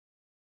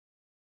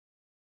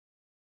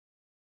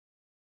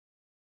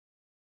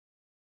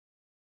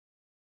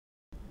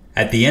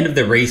At the end of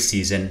the race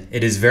season,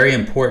 it is very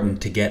important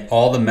to get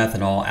all the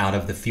methanol out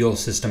of the fuel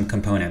system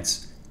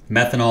components.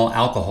 Methanol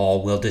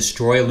alcohol will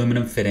destroy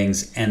aluminum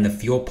fittings and the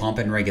fuel pump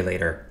and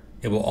regulator.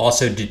 It will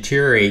also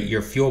deteriorate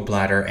your fuel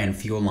bladder and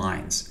fuel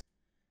lines.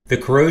 The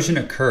corrosion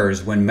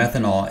occurs when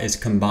methanol is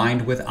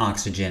combined with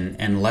oxygen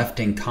and left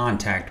in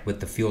contact with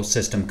the fuel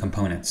system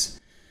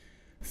components.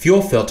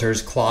 Fuel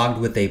filters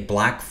clogged with a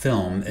black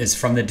film is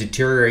from the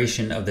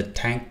deterioration of the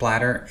tank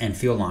bladder and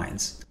fuel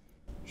lines.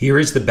 Here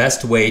is the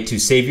best way to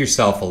save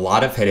yourself a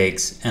lot of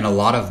headaches and a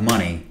lot of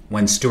money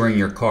when storing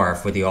your car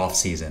for the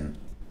off-season.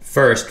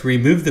 First,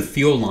 remove the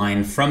fuel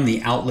line from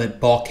the outlet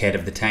bulkhead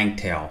of the tank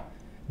tail.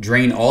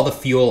 Drain all the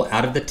fuel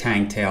out of the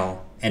tank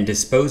tail and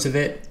dispose of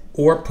it,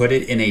 or put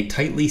it in a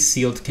tightly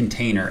sealed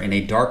container in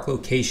a dark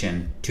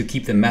location to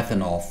keep the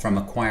methanol from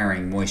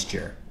acquiring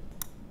moisture.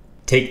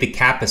 Take the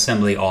cap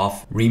assembly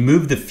off,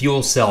 remove the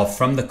fuel cell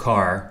from the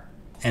car,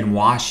 and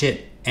wash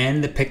it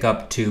and the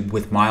pickup tube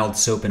with mild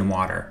soap and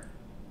water.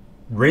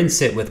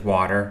 Rinse it with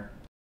water,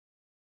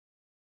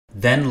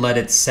 then let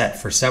it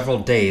set for several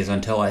days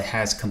until it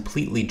has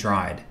completely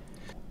dried.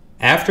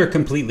 After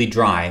completely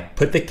dry,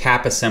 put the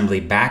cap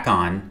assembly back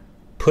on,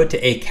 put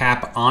a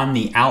cap on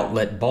the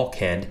outlet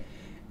bulkhead,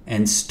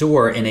 and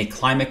store in a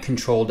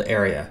climate-controlled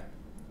area.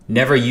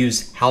 Never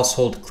use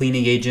household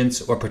cleaning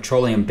agents or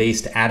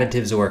petroleum-based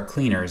additives or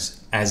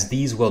cleaners, as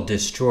these will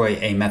destroy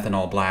a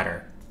methanol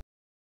bladder.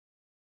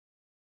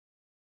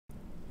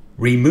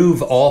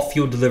 Remove all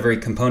fuel delivery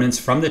components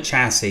from the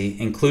chassis,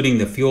 including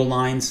the fuel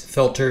lines,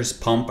 filters,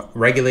 pump,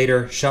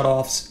 regulator,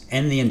 shutoffs,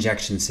 and the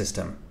injection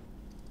system.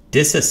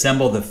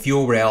 Disassemble the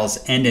fuel rails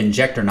and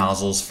injector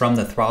nozzles from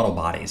the throttle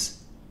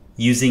bodies.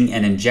 Using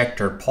an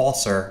injector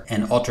pulser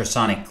and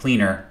ultrasonic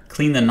cleaner,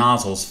 clean the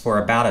nozzles for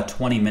about a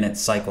 20-minute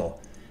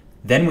cycle.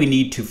 Then we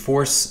need to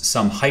force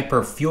some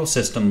hyper fuel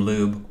system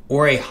lube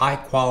or a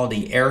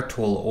high-quality air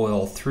tool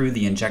oil through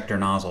the injector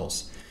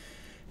nozzles.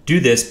 Do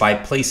this by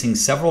placing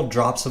several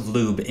drops of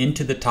lube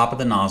into the top of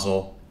the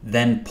nozzle,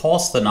 then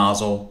pulse the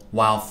nozzle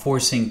while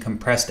forcing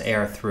compressed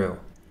air through.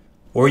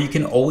 Or you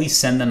can always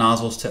send the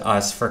nozzles to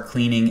us for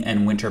cleaning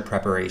and winter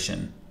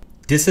preparation.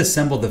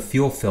 Disassemble the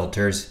fuel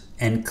filters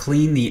and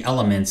clean the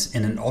elements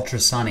in an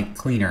ultrasonic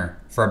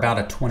cleaner for about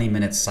a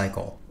 20-minute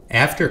cycle.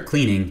 After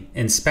cleaning,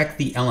 inspect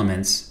the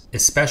elements,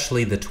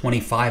 especially the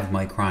 25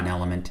 micron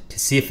element, to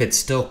see if it's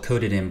still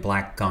coated in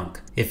black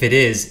gunk. If it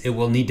is, it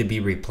will need to be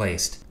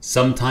replaced.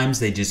 Sometimes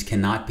they just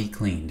cannot be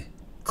cleaned.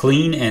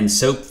 Clean and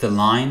soak the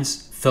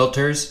lines,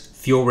 filters,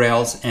 fuel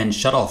rails, and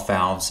shutoff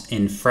valves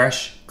in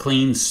fresh,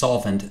 clean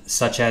solvent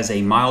such as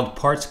a mild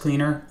parts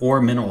cleaner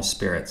or mineral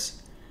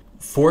spirits.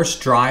 Force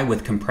dry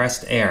with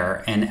compressed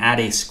air and add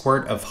a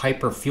squirt of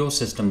hyper fuel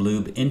system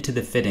lube into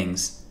the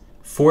fittings.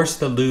 Force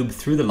the lube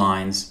through the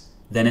lines,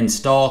 then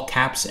install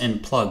caps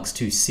and plugs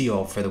to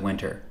seal for the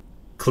winter.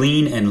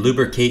 Clean and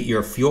lubricate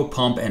your fuel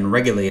pump and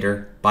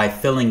regulator by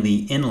filling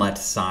the inlet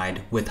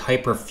side with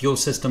hyper fuel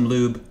system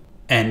lube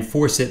and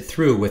force it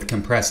through with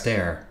compressed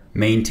air.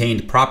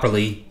 Maintained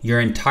properly, your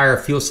entire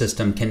fuel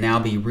system can now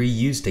be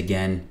reused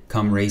again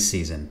come race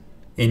season.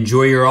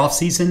 Enjoy your off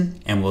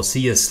season, and we'll see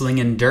you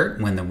slinging dirt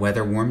when the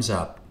weather warms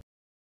up.